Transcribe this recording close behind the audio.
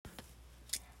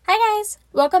Hi guys!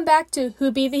 Welcome back to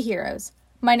Who Be the Heroes.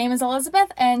 My name is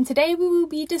Elizabeth, and today we will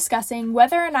be discussing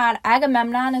whether or not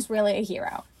Agamemnon is really a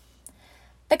hero.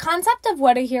 The concept of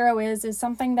what a hero is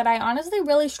something that I honestly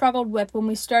really struggled with when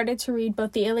we started to read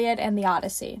both the Iliad and the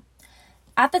Odyssey.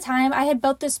 At the time, I had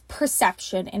built this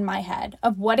perception in my head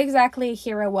of what exactly a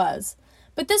hero was,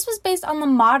 but this was based on the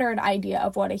modern idea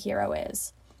of what a hero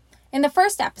is. In the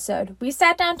first episode, we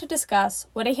sat down to discuss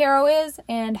what a hero is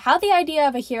and how the idea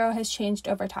of a hero has changed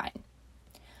over time.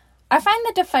 I find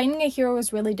that defining a hero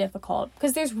is really difficult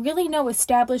because there's really no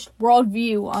established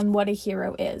worldview on what a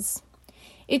hero is.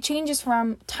 It changes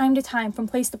from time to time, from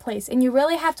place to place, and you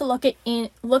really have to look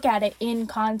at it in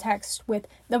context with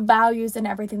the values and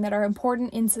everything that are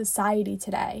important in society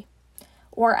today,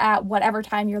 or at whatever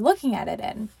time you're looking at it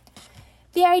in.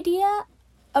 The idea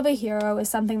of a hero is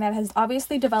something that has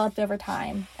obviously developed over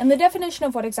time, and the definition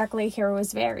of what exactly a hero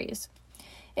is varies.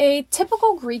 A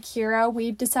typical Greek hero,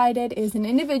 we've decided, is an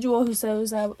individual who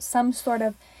shows some sort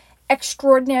of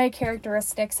extraordinary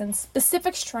characteristics and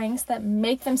specific strengths that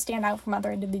make them stand out from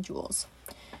other individuals.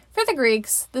 For the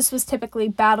Greeks, this was typically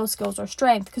battle skills or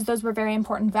strength, because those were very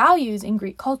important values in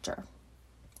Greek culture.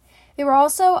 They were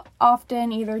also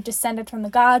often either descended from the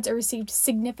gods or received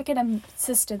significant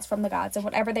assistance from the gods in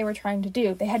whatever they were trying to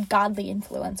do. They had godly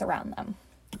influence around them.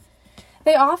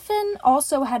 They often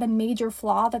also had a major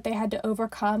flaw that they had to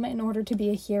overcome in order to be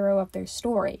a hero of their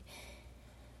story.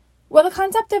 While the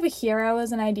concept of a hero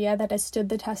is an idea that has stood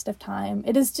the test of time,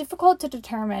 it is difficult to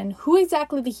determine who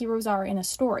exactly the heroes are in a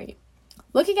story.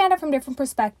 Looking at it from different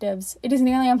perspectives, it is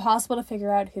nearly impossible to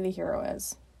figure out who the hero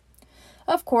is.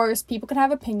 Of course, people can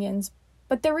have opinions,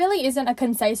 but there really isn't a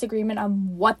concise agreement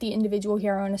on what the individual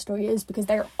hero in a story is because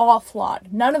they're all flawed.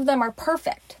 None of them are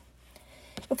perfect.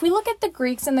 If we look at the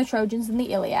Greeks and the Trojans in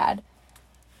the Iliad,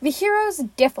 the heroes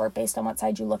differ based on what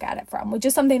side you look at it from, which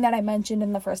is something that I mentioned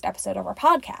in the first episode of our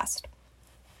podcast.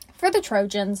 For the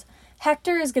Trojans,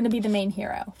 Hector is going to be the main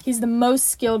hero. He's the most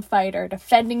skilled fighter,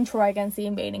 defending Troy against the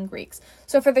invading Greeks.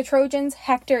 So for the Trojans,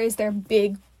 Hector is their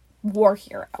big war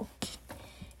hero.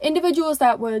 Individuals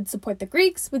that would support the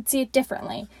Greeks would see it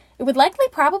differently. It would likely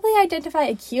probably identify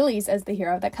Achilles as the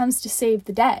hero that comes to save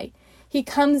the day. He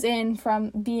comes in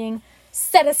from being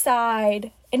set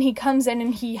aside, and he comes in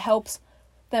and he helps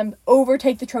them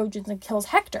overtake the Trojans and kills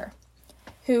Hector,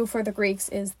 who for the Greeks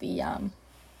is the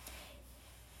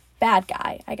bad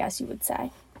guy, I guess you would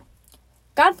say.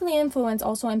 Godly influence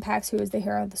also impacts who is the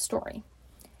hero of the story.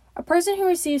 A person who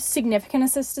receives significant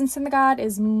assistance from the god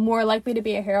is more likely to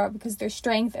be a hero because their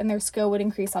strength and their skill would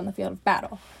increase on the field of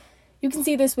battle. You can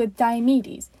see this with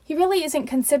Diomedes. He really isn't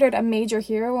considered a major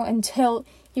hero until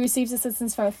he receives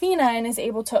assistance from Athena and is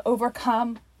able to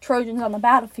overcome Trojans on the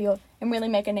battlefield and really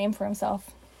make a name for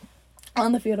himself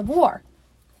on the field of war.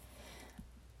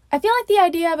 I feel like the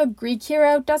idea of a Greek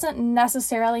hero doesn't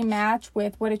necessarily match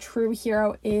with what a true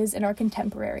hero is in our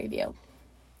contemporary view.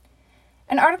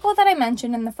 An article that I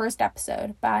mentioned in the first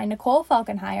episode by Nicole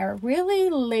Falkenheier really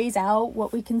lays out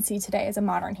what we can see today as a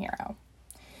modern hero.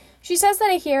 She says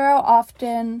that a hero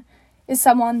often is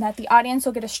someone that the audience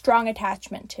will get a strong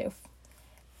attachment to.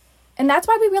 And that's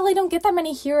why we really don't get that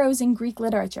many heroes in Greek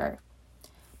literature.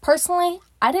 Personally,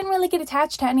 I didn't really get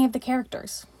attached to any of the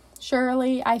characters.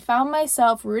 Surely, I found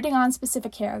myself rooting on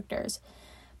specific characters,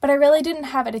 but I really didn't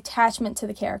have an attachment to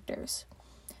the characters.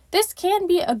 This can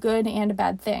be a good and a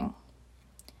bad thing.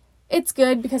 It's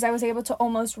good because I was able to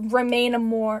remain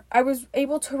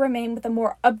with a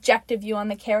more objective view on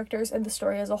the characters and the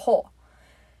story as a whole.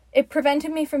 It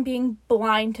prevented me from being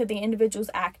blind to the individual's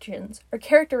actions or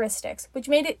characteristics, which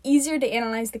made it easier to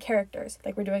analyze the characters,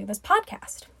 like we're doing in this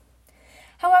podcast.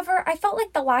 However, I felt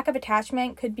like the lack of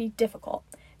attachment could be difficult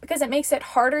because it makes it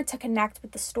harder to connect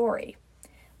with the story.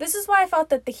 This is why I felt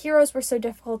that the heroes were so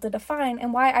difficult to define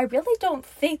and why I really don't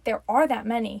think there are that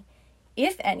many,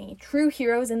 if any, true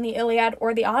heroes in the Iliad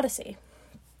or the Odyssey.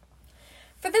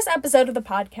 For this episode of the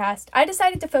podcast, I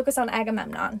decided to focus on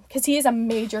Agamemnon, because he is a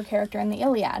major character in the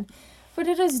Iliad, but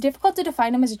it is difficult to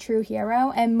define him as a true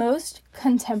hero, and most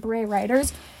contemporary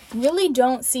writers really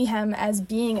don't see him as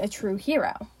being a true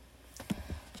hero.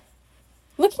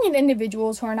 Looking at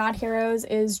individuals who are not heroes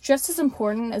is just as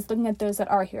important as looking at those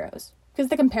that are heroes, because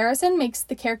the comparison makes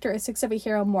the characteristics of a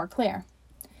hero more clear.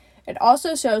 It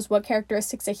also shows what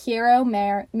characteristics a hero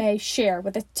may share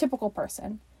with a typical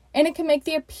person, and it can make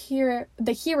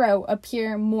the hero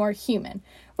appear more human,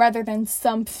 rather than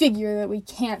some figure that we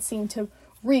can't seem to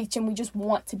reach and we just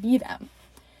want to be them.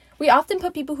 We often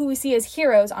put people who we see as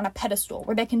heroes on a pedestal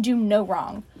where they can do no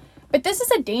wrong, but this is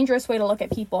a dangerous way to look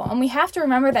at people, and we have to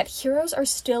remember that heroes are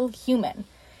still human.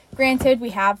 Granted, we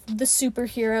have the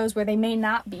superheroes where they may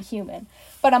not be human,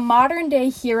 but a modern day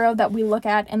hero that we look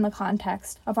at in the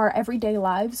context of our everyday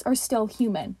lives are still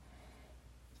human.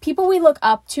 People we look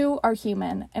up to are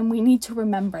human, and we need to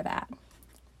remember that.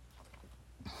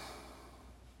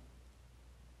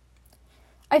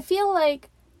 I feel like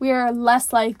we are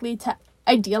less likely to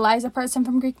idealize a person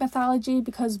from Greek mythology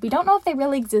because we don't know if they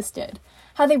really existed,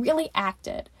 how they really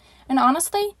acted. And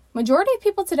honestly, majority of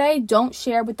people today don't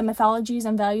share with the mythologies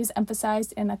and values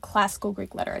emphasized in a classical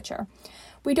Greek literature.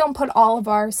 We don't put all of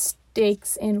our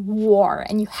stakes in war,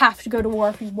 and you have to go to war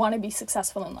if you want to be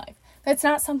successful in life. That's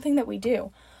not something that we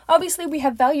do. Obviously, we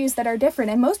have values that are different,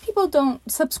 and most people don't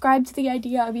subscribe to the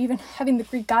idea of even having the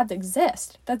Greek gods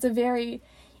exist. That's a very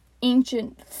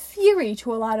ancient theory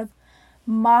to a lot of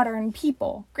modern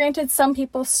people. Granted, some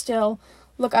people still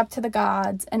look up to the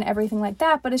gods and everything like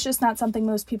that, but it's just not something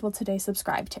most people today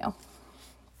subscribe to.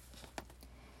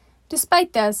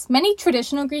 Despite this, many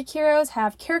traditional Greek heroes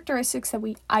have characteristics that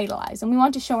we idolize and we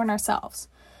want to show in ourselves.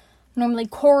 Normally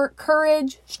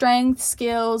courage, strength,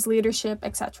 skills, leadership,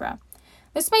 etc.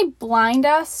 This may blind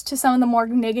us to some of the more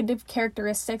negative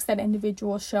characteristics that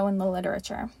individuals show in the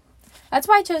literature. That's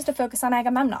why I chose to focus on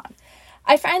Agamemnon.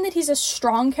 I find that he's a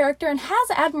strong character and has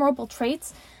admirable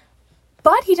traits,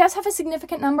 but he does have a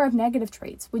significant number of negative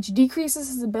traits, which decreases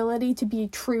his ability to be a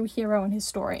true hero in his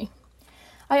story.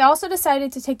 I also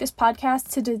decided to take this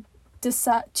podcast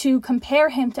to compare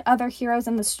him to other heroes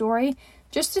in the story,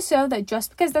 just to show that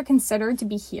just because they're considered to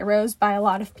be heroes by a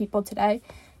lot of people today,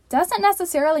 doesn't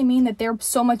necessarily mean that they're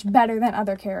so much better than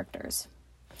other characters.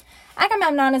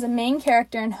 Agamemnon is a main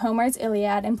character in Homer's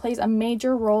Iliad and plays a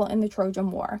major role in the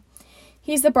Trojan War.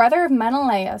 He's the brother of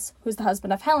Menelaus, who's the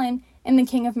husband of Helen, and the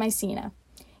king of Mycenae.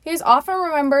 He is often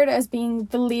remembered as being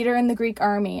the leader in the Greek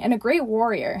army and a great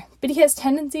warrior, but he has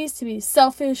tendencies to be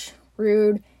selfish,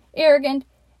 rude, arrogant,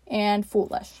 and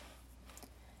foolish.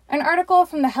 An article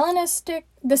from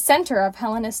the Center of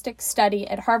Hellenistic Study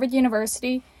at Harvard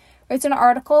University writes an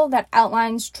article that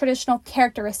outlines traditional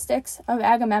characteristics of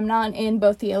Agamemnon in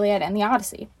both the Iliad and the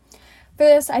Odyssey. For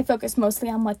this, I focus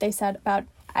mostly on what they said about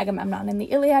Agamemnon in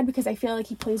the Iliad because I feel like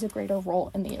he plays a greater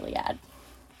role in the Iliad.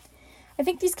 I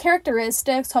think these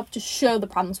characteristics help to show the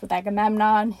problems with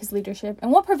Agamemnon, his leadership,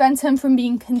 and what prevents him from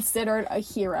being considered a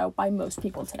hero by most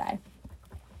people today.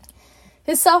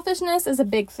 His selfishness is a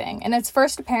big thing, and it's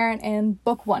first apparent in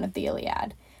Book 1 of the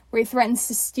Iliad, where he threatens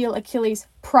to steal Achilles'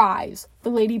 prize, the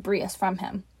Lady Brias, from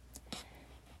him.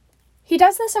 He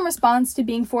does this in response to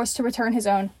being forced to return his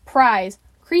own prize,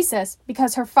 Croesus,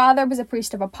 because her father was a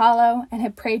priest of Apollo and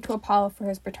had prayed to Apollo for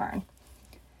his return.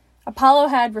 Apollo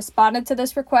had responded to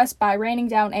this request by raining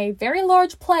down a very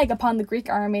large plague upon the Greek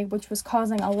army, which was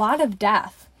causing a lot of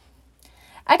death.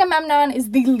 Agamemnon is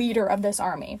the leader of this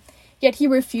army, yet he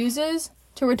refuses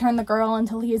to return the girl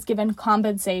until he is given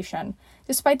compensation,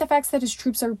 despite the fact that his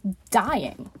troops are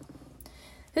dying.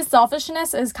 His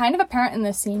selfishness is kind of apparent in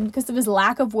this scene because of his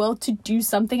lack of will to do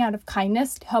something out of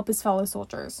kindness to help his fellow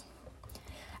soldiers.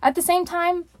 At the same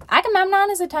time, Agamemnon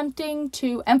is attempting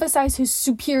to emphasize his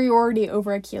superiority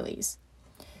over Achilles.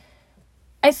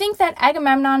 I think that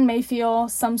Agamemnon may feel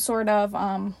some sort of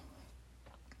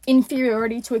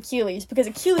inferiority to Achilles because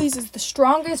Achilles is the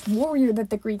strongest warrior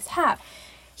that the Greeks have.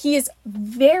 He is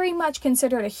very much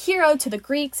considered a hero to the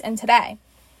Greeks and today.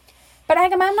 But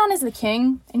Agamemnon is the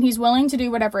king, and he's willing to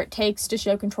do whatever it takes to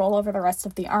show control over the rest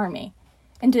of the army,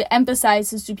 and to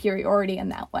emphasize his superiority in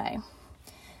that way.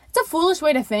 It's a foolish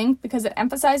way to think because it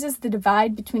emphasizes the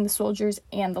divide between the soldiers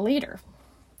and the leader.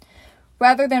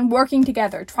 Rather than working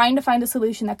together, trying to find a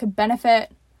solution that could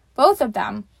benefit both of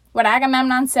them, what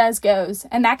Agamemnon says goes,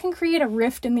 and that can create a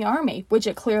rift in the army, which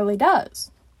it clearly does.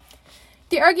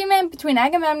 The argument between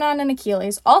Agamemnon and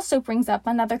Achilles also brings up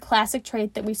another classic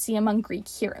trait that we see among Greek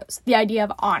heroes, the idea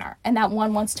of honor, and that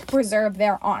one wants to preserve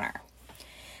their honor.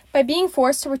 By being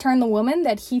forced to return the woman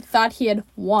that he thought he had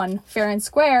won fair and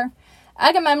square,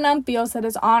 Agamemnon feels that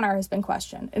his honor has been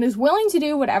questioned and is willing to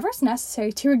do whatever is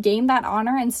necessary to regain that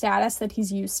honor and status that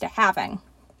he's used to having.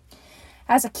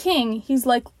 As a king,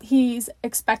 he's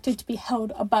expected to be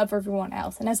held above everyone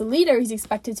else, and as a leader, he's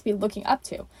expected to be looking up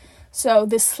to. So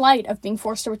this slight of being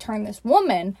forced to return this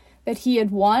woman that he had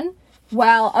won,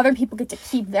 while other people get to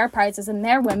keep their prizes and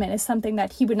their women, is something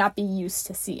that he would not be used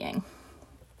to seeing.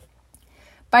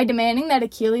 By demanding that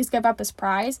Achilles give up his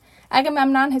prize,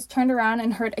 Agamemnon has turned around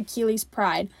and hurt Achilles'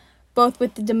 pride, both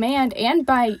with the demand and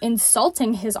by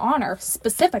insulting his honor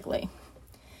specifically.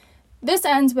 This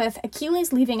ends with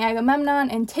Achilles leaving Agamemnon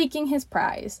and taking his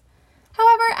prize.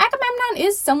 However, Agamemnon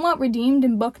is somewhat redeemed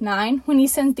in Book 9 when he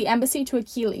sends the embassy to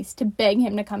Achilles to beg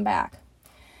him to come back.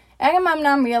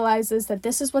 Agamemnon realizes that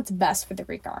this is what's best for the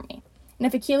Greek army, and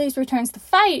if Achilles returns to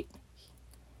fight,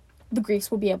 the Greeks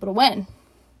will be able to win.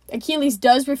 Achilles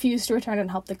does refuse to return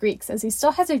and help the Greeks, as he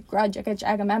still has a grudge against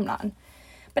Agamemnon.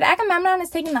 But Agamemnon is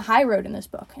taking the high road in this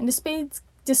book, and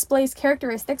displays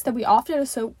characteristics that we often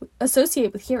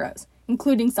associate with heroes,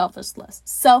 including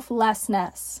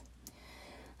selflessness.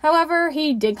 However,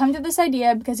 he did come to this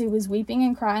idea because he was weeping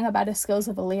and crying about his skills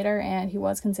of a leader, and he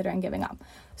was considering giving up.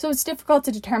 So it's difficult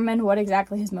to determine what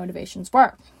exactly his motivations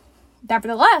were.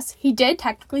 Nevertheless, he did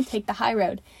technically take the high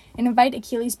road and invite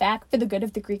Achilles back for the good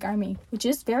of the Greek army, which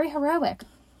is very heroic.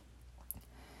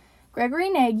 Gregory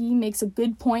Nagy makes a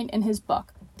good point in his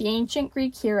book, The Ancient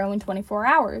Greek Hero in 24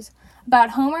 Hours,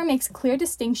 about Homer makes a clear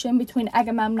distinction between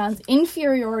Agamemnon's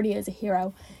inferiority as a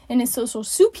hero and his social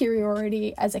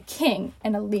superiority as a king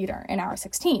and a leader in Hour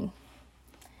 16.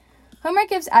 Homer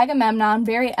gives Agamemnon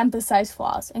very emphasized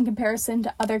flaws in comparison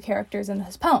to other characters in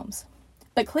his poems.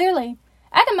 But clearly,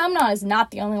 Agamemnon is not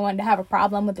the only one to have a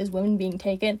problem with his women being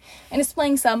taken and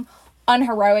displaying some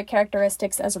unheroic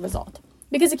characteristics as a result,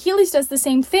 because Achilles does the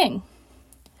same thing.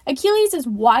 Achilles is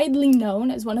widely known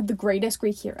as one of the greatest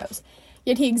Greek heroes,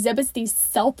 yet he exhibits these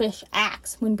selfish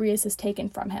acts when Briseis is taken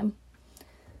from him.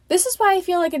 This is why I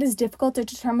feel like it is difficult to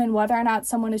determine whether or not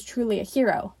someone is truly a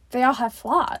hero. They all have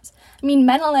flaws. I mean,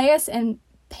 Menelaus and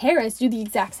Paris do the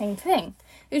exact same thing.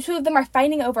 The two of them are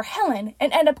fighting over Helen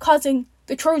and end up causing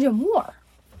the Trojan War.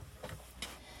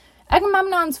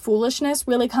 Agamemnon's foolishness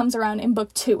really comes around in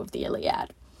Book 2 of the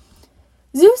Iliad.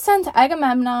 Zeus sends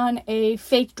Agamemnon a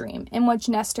fake dream in which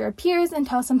Nestor appears and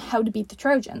tells him how to beat the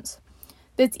Trojans.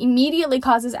 This immediately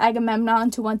causes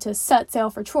Agamemnon to want to set sail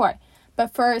for Troy,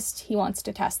 but first he wants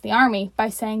to test the army by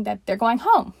saying that they're going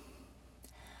home.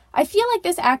 I feel like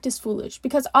this act is foolish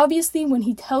because obviously when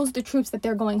he tells the troops that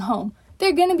they're going home,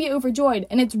 they're going to be overjoyed,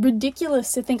 and it's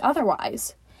ridiculous to think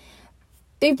otherwise.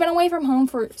 They've been away from home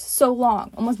for so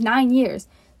long, almost 9 years,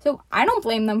 so I don't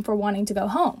blame them for wanting to go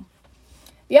home.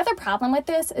 The other problem with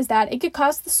this is that it could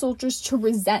cause the soldiers to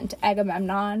resent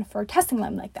Agamemnon for testing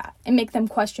them like that and make them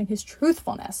question his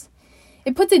truthfulness.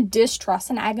 It puts a distrust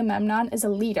in Agamemnon as a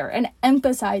leader and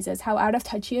emphasizes how out of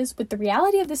touch he is with the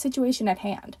reality of the situation at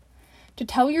hand. To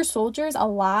tell your soldiers a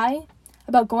lie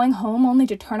about going home only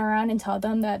to turn around and tell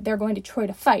them that they're going to Troy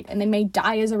to fight and they may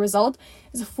die as a result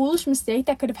is a foolish mistake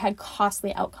that could have had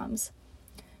costly outcomes.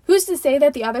 Who's to say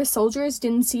that the other soldiers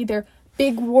didn't see their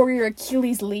big warrior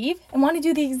Achilles leave and want to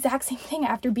do the exact same thing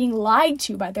after being lied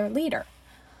to by their leader?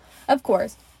 Of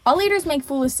course, all leaders make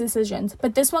foolish decisions,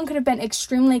 but this one could have been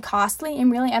extremely costly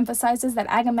and really emphasizes that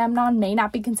Agamemnon may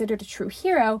not be considered a true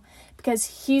hero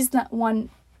because he's not one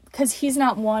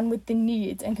with the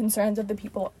needs and concerns of the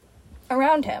people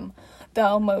around him,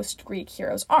 though most Greek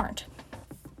heroes aren't.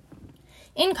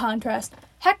 In contrast,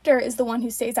 Hector is the one who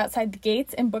stays outside the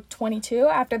gates in Book 22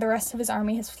 after the rest of his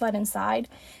army has fled inside,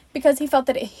 because he felt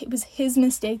that it was his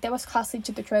mistake that was costly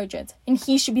to the Trojans, and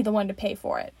he should be the one to pay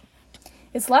for it.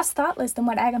 It's less thoughtless than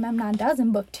what Agamemnon does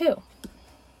in Book 2.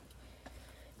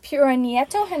 Puro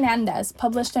Nieto Hernandez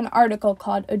published an article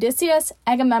called Odysseus,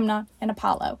 Agamemnon, and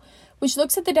Apollo, which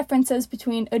looks at the differences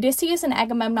between Odysseus and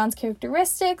Agamemnon's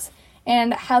characteristics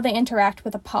and how they interact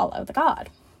with Apollo, the god,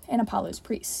 and Apollo's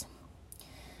priests.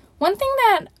 One thing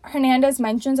that Hernandez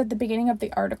mentions at the beginning of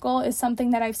the article is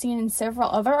something that I've seen in several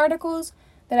other articles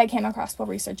that I came across while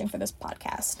researching for this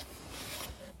podcast.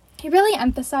 He really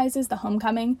emphasizes the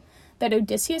homecoming that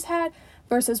Odysseus had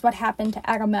versus what happened to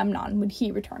Agamemnon when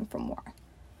he returned from war.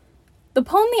 The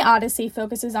poem The Odyssey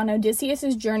focuses on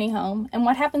Odysseus' journey home and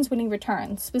what happens when he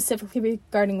returns, specifically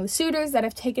regarding the suitors that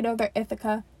have taken over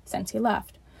Ithaca since he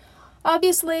left.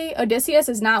 Obviously, Odysseus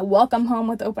is not welcome home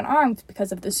with open arms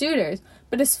because of the suitors,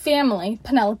 but his family,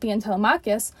 Penelope and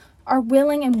Telemachus, are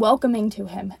willing and welcoming to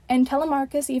him, and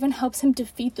Telemachus even helps him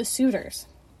defeat the suitors.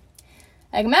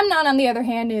 Agamemnon, on the other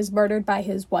hand, is murdered by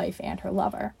his wife and her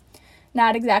lover.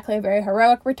 Not exactly a very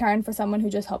heroic return for someone who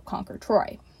just helped conquer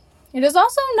Troy. It is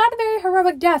also not a very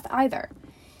heroic death either.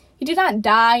 He did not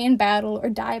die in battle or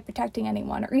die protecting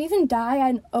anyone, or even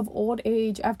die of old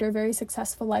age after a very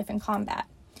successful life in combat.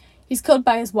 He's killed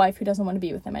by his wife who doesn't want to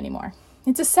be with him anymore.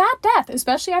 It's a sad death,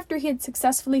 especially after he had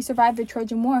successfully survived the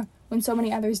Trojan War when so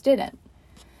many others didn't.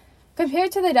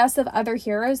 Compared to the deaths of other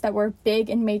heroes that were big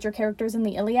and major characters in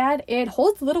the Iliad, it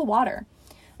holds little water.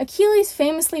 Achilles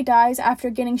famously dies after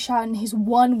getting shot in his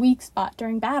one weak spot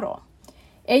during battle.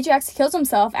 Ajax kills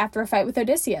himself after a fight with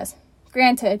Odysseus.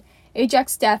 Granted,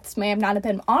 Ajax's deaths may have not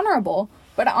been honorable,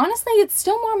 but honestly, it's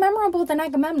still more memorable than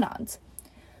Agamemnon's.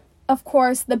 Of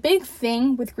course, the big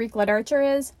thing with Greek literature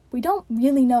is we don't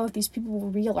really know if these people were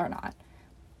real or not.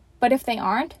 But if they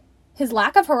aren't, His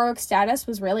lack of heroic status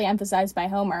was really emphasized by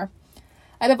Homer.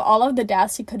 Out of all of the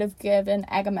deaths he could have given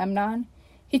Agamemnon,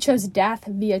 he chose death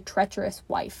via treacherous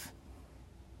wife.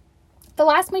 The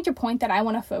last major point that I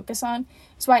want to focus on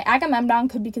is why Agamemnon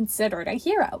could be considered a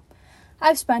hero.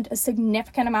 I've spent a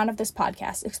significant amount of this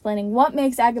podcast explaining what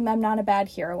makes Agamemnon a bad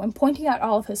hero and pointing out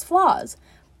all of his flaws,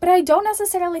 but I don't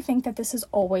necessarily think that this is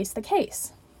always the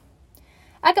case.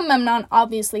 Agamemnon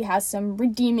obviously has some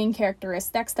redeeming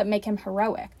characteristics that make him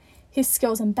heroic. His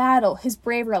skills in battle, his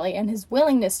bravery, and his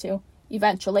willingness to,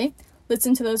 eventually,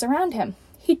 listen to those around him.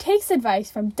 He takes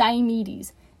advice from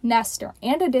Diomedes, Nestor,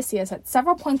 and Odysseus at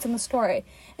several points in the story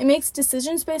and makes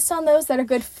decisions based on those that are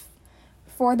good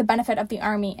for the benefit of the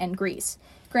army and Greece.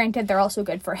 Granted, they're also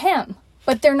good for him,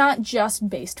 but they're not just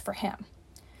based for him.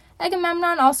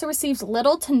 Agamemnon also receives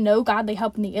little to no godly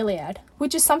help in the Iliad,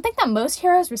 which is something that most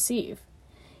heroes receive.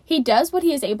 He does what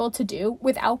he is able to do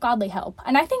without godly help,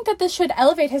 and I think that this should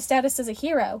elevate his status as a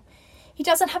hero. He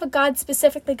doesn't have a god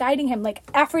specifically guiding him like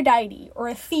Aphrodite or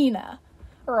Athena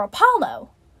or Apollo,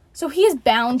 so he is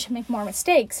bound to make more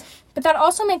mistakes, but that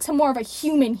also makes him more of a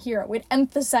human hero. It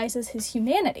emphasizes his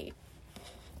humanity.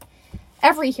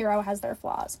 Every hero has their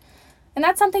flaws, and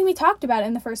that's something we talked about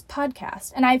in the first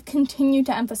podcast, and I've continued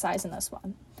to emphasize in this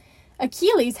one.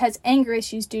 Achilles has anger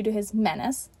issues due to his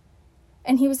menace,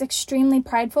 and he was extremely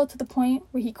prideful to the point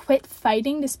where he quit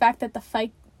fighting despite the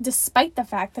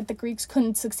fact that the Greeks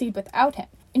couldn't succeed without him,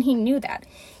 and he knew that.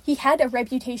 He had a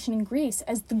reputation in Greece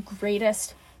as the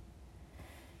greatest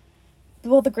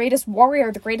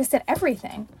warrior, the greatest at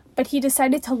everything, but he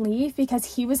decided to leave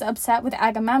because he was upset with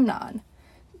Agamemnon.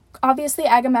 Obviously,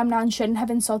 Agamemnon shouldn't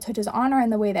have insulted his honor in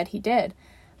the way that he did,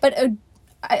 but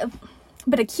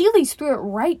Achilles threw it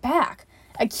right back.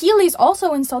 Achilles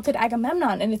also insulted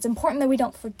Agamemnon, and it's important that we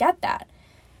don't forget that.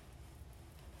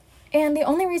 And the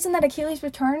only reason that Achilles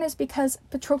returned is because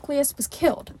Patroclus was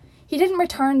killed. He didn't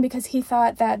return because he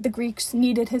thought that the Greeks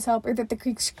needed his help or that the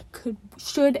Greeks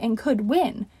should and could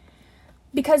win.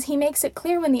 Because he makes it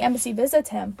clear when the embassy visits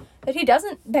him that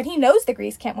he knows the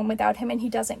Greeks can't win without him and he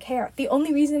doesn't care. The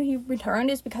only reason he returned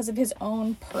is because of his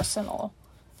own personal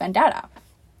vendetta.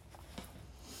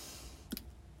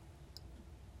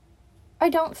 I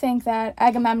don't think that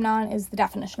Agamemnon is the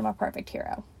definition of a perfect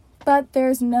hero, but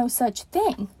there's no such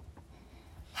thing.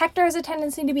 Hector has a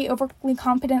tendency to be overly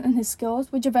confident in his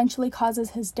skills, which eventually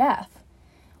causes his death.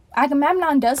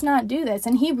 Agamemnon does not do this,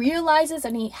 and he realizes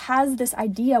and he has this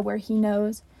idea where he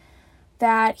knows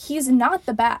that he's not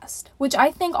the best, which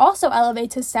I think also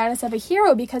elevates his status of a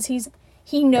hero because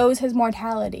he knows his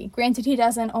mortality. Granted, he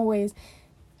doesn't always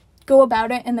go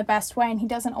about it in the best way, and he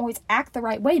doesn't always act the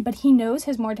right way, but he knows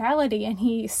his mortality, and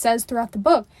he says throughout the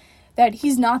book that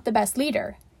he's not the best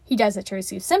leader. He does it to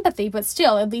receive sympathy, but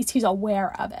still, at least he's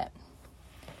aware of it.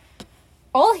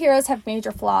 All heroes have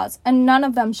major flaws, and none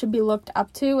of them should be looked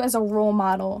up to as a role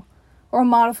model or a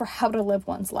model for how to live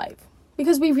one's life.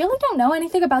 Because we really don't know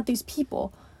anything about these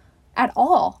people at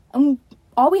all, and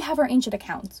all we have are ancient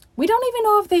accounts. We don't even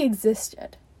know if they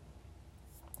existed.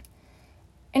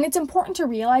 And it's important to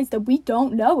realize that we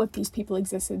don't know if these people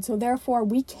existed, so therefore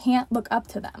we can't look up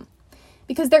to them.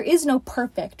 Because there is no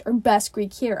perfect or best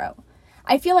Greek hero.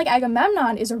 I feel like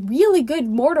Agamemnon is a really good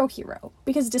mortal hero,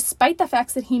 because despite the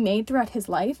facts that he made throughout his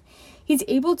life, he's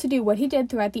able to do what he did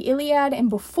throughout the Iliad and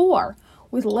before,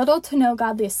 with little to no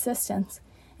godly assistance.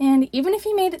 And even if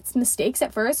he made mistakes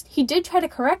at first, he did try to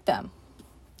correct them.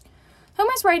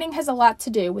 Homer's writing has a lot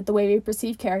to do with the way we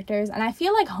perceive characters, and I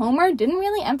feel like Homer didn't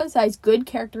really emphasize good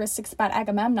characteristics about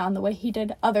Agamemnon the way he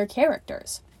did other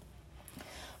characters.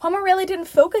 Homer really didn't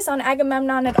focus on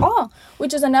Agamemnon at all,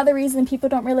 which is another reason people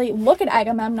don't really look at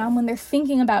Agamemnon when they're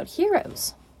thinking about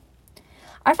heroes.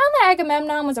 I found that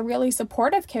Agamemnon was a really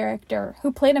supportive character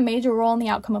who played a major role in the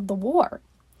outcome of the war.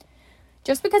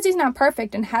 Just because he's not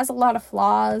perfect and has a lot of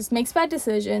flaws, makes bad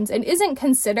decisions, and isn't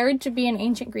considered to be an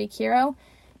ancient Greek hero,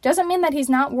 doesn't mean that he's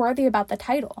not worthy about the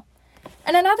title.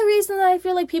 And another reason that I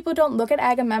feel like people don't look at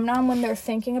Agamemnon when they're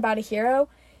thinking about a hero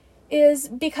is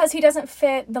because he doesn't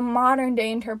fit the modern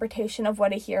day interpretation of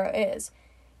what a hero is.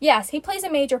 Yes, he plays a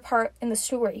major part in the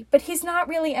story, but he's not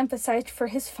really emphasized for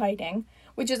his fighting,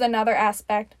 which is another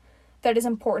aspect that is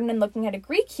important in looking at a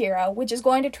Greek hero, which is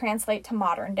going to translate to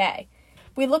modern day.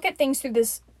 We look at things through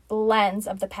this lens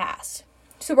of the past.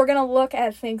 So we're going to look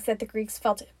at things that the Greeks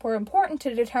felt were important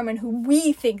to determine who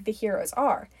we think the heroes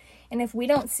are. And if we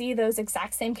don't see those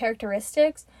exact same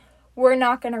characteristics, we're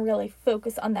not going to really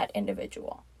focus on that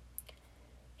individual.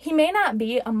 He may not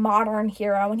be a modern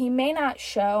hero, and he may not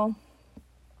show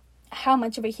how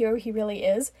much of a hero he really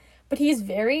is, but he's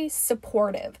very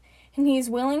supportive, and he's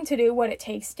willing to do what it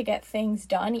takes to get things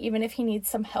done, even if he needs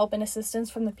some help and assistance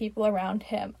from the people around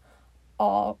him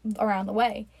all around the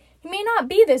way. He may not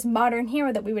be this modern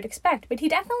hero that we would expect, but he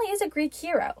definitely is a Greek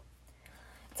hero.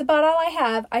 It's about all I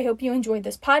have. I hope you enjoyed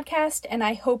this podcast, and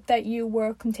I hope that you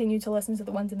will continue to listen to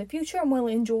the ones in the future and will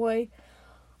enjoy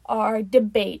our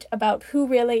debate about who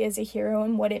really is a hero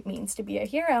and what it means to be a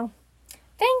hero.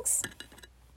 Thanks!